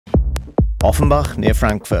Offenbach near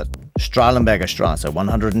Frankfurt, Strahlenberger Straße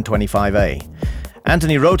 125A.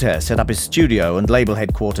 Anthony Rother set up his studio and label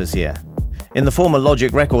headquarters here, in the former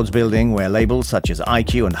Logic Records building where labels such as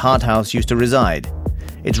IQ and Hard House used to reside.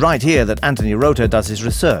 It's right here that Anthony Rother does his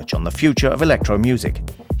research on the future of electro music.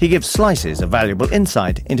 He gives slices of valuable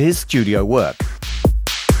insight into his studio work.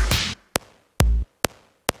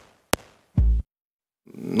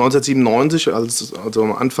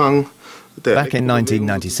 Back in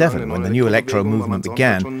 1997, when the new electro movement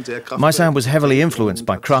began, my sound was heavily influenced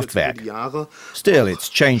by Kraftwerk. Still, it's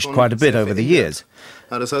changed quite a bit over the years.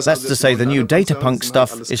 That's to say, the new data punk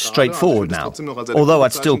stuff is straightforward now, although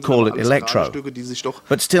I'd still call it electro,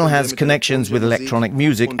 but still has connections with electronic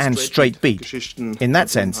music and straight beat. In that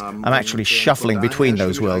sense, I'm actually shuffling between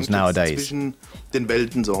those worlds nowadays. And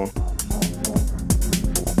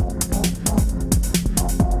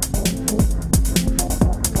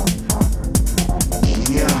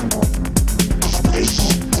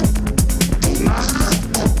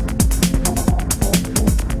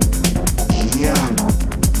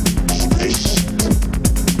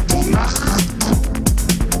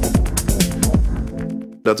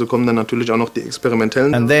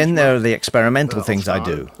then there are the experimental things I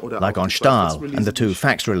do, like on Stahl and the 2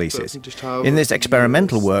 fax releases. In this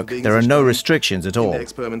experimental work, there are no restrictions at all.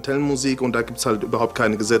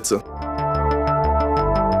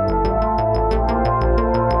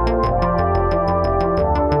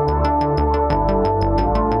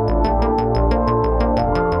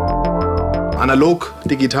 Analog,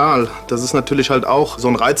 digital, das ist natürlich halt auch so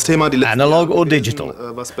ein Reizthema. Analog or digital?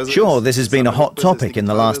 Sure, this has been a hot topic in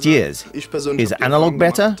the last years. Is analog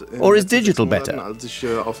better or is digital better?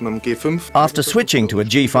 After switching to a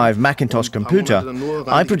G5 Macintosh computer,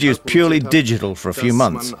 I produced purely digital for a few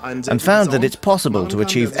months and found that it's possible to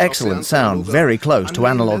achieve excellent sound very close to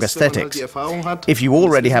analog aesthetics, if you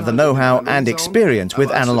already have the know-how and experience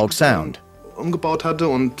with analog sound.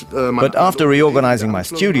 But after reorganizing my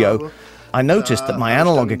studio, I noticed that my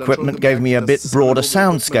analog equipment gave me a bit broader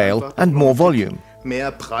sound scale and more volume.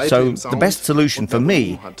 So the best solution for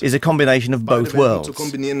me is a combination of both worlds. Well,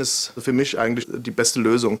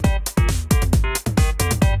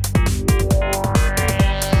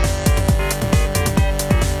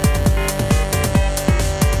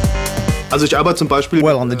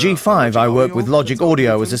 on the G5 I work with Logic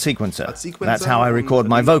Audio as a sequencer. That's how I record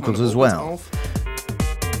my vocals as well.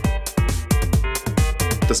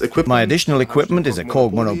 My additional equipment is a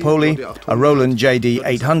Korg Monopoly, a Roland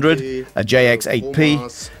JD800, a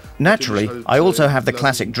JX8P. Naturally, I also have the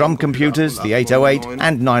classic drum computers, the 808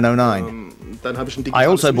 and 909. I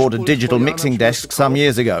also bought a digital mixing desk some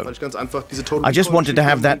years ago. I just wanted to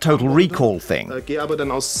have that total recall thing. But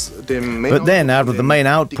then, out of the main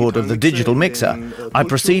output of the digital mixer, I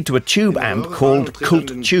proceed to a tube amp called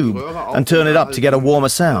Cult Tube and turn it up to get a warmer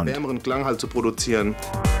sound.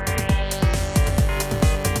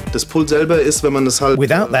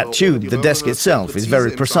 Without that tube, the desk itself is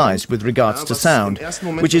very precise with regards to sound,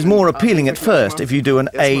 which is more appealing at first if you do an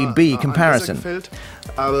A-B comparison.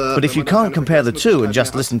 But if you can't compare the two and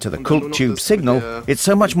just listen to the Cult Tube signal, it's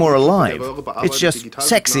so much more alive. It's just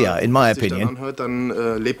sexier, in my opinion.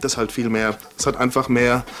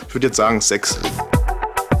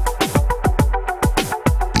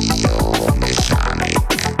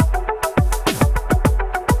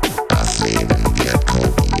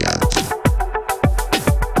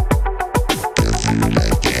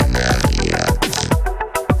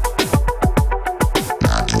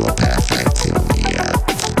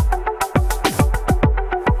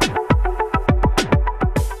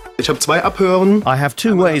 I have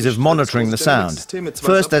 2 ways of monitoring the sound.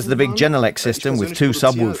 First, there's the big Genelec system with 2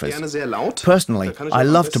 subwoofers. Personally, I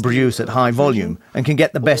love to produce at high volume and can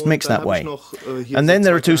get the best mix that way. And then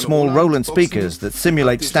there are 2 small Roland speakers that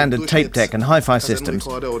simulate standard tape deck and hi-fi systems,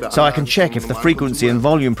 so I can check if the frequency and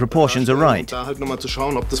volume proportions are right.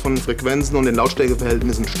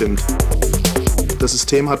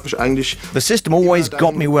 The system always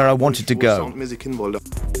got me where I wanted to go.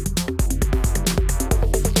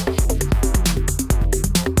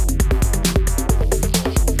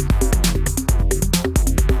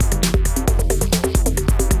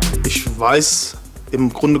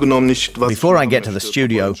 Before I get to the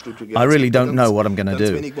studio, I really don't know what I'm going to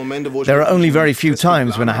do. There are only very few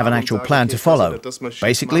times when I have an actual plan to follow.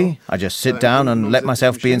 Basically, I just sit down and let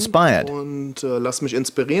myself be inspired. Most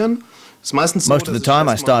of the time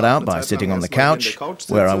I start out by sitting on the couch,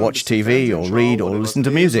 where I watch TV or read or listen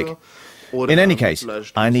to music. In any case,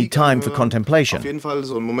 I need time for contemplation.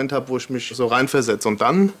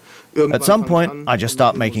 At some point, I just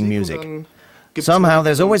start making music. Somehow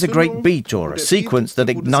there's always a great beat or a sequence that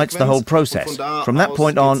ignites the whole process. From that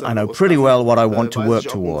point on, I know pretty well what I want to work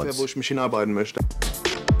towards.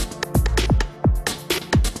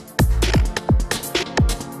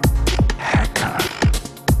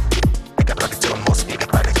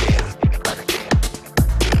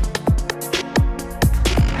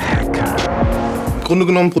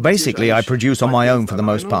 Basically, I produce on my own for the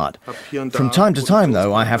most part. From time to time,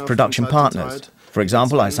 though, I have production partners. For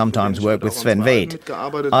example, I sometimes work with Sven Väth.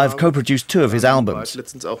 I've co-produced 2 of his albums.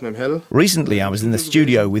 Recently, I was in the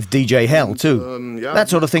studio with DJ Hell, too. That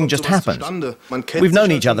sort of thing just happens. We've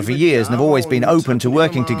known each other for years and have always been open to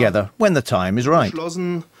working together when the time is right.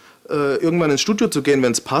 Irgendwann ins Studio zu gehen,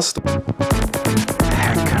 wenn es passt.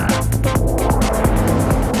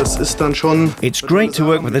 It's great to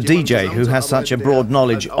work with a DJ who has such a broad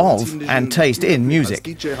knowledge of and taste in music.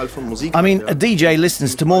 I mean, a DJ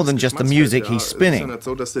listens to more than just the music he's spinning.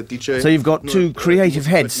 So you've got 2 creative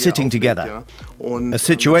heads sitting together. A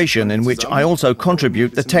situation in which I also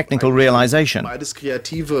contribute the technical realization. Beides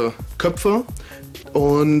kreative Köpfe.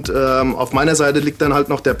 Und auf meiner Seite liegt dann halt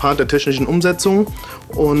noch der Part der technischen Umsetzung.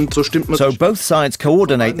 Und so stimmt man. So both sides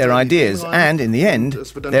coordinate their ideas and, in the end,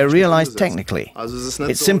 they're realized technically.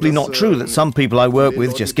 It's simply not true that some people I work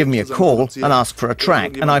with just give me a call and ask for a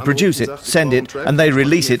track, and I produce it, send it, and they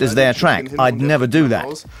release it as their track. I'd never do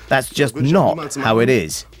that. That's just not how it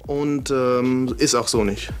is. Und ist auch so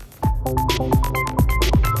nicht.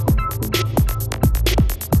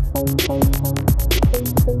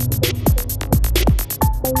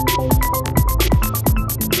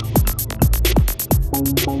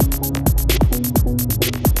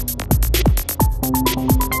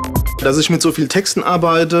 Dass ich mit so vielen Texten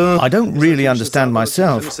arbeite. I don't really understand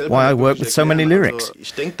myself why I work with so many lyrics.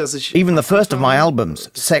 Even the first of my albums,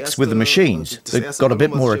 Sex with the Machines, that got a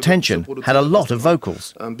bit more attention, had a lot of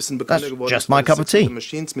vocals. That's just my cup of tea.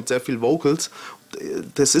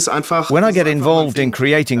 When I get involved in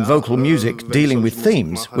creating vocal music dealing with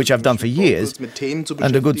themes, which I've done for years,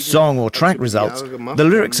 and a good song or track results, the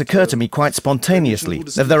lyrics occur to me quite spontaneously,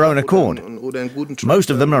 of their own accord. Most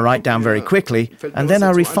of them I write down very quickly, and then I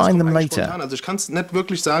refine them later. Also ich kann es nicht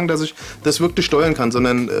wirklich sagen, dass ich das wirklich steuern kann,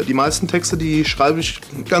 sondern die meisten Texte, die schreibe ich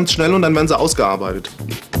ganz schnell und dann werden sie ausgearbeitet.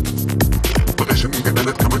 Im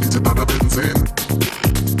Internet kann man diese Datenbilder sehen.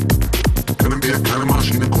 Können wir keine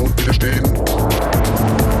Maschinencode widerstehen?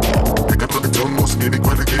 Produktion muss ewig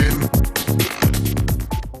weitergehen.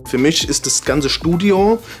 Für mich ist das ganze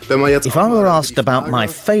Studio, wenn man jetzt... If I were asked about my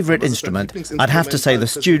favorite instrument, I'd have to say the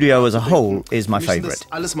studio as a whole is my favorite.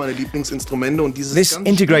 This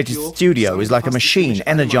integrated studio is like a machine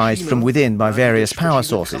energized from within by various power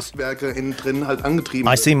sources.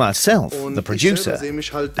 I see myself, the producer,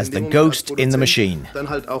 as the ghost in the machine. Dann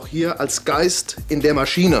halt auch hier als Geist in der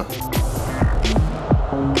Maschine.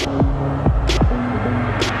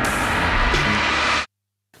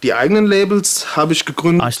 Die eigenen Labels habe ich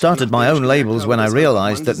gegründet. I started my own labels when I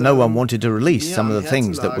realized that no one wanted to release some of the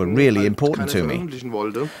things that were really important to me.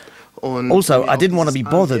 Also, I didn't want to be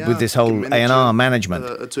bothered with this whole A&R management.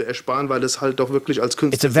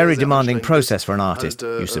 It's a very demanding process for an artist.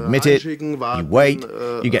 You submit it, you wait,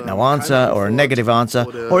 you get no answer or a negative answer,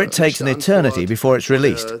 or it takes an eternity before it's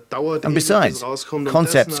released. And besides,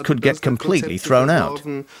 concepts could get completely thrown out.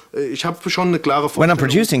 When I'm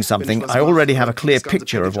producing something, I already have a clear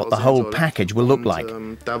picture of what the whole package will look like.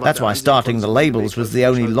 That's why starting the labels was the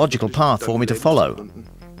only logical path for me to follow.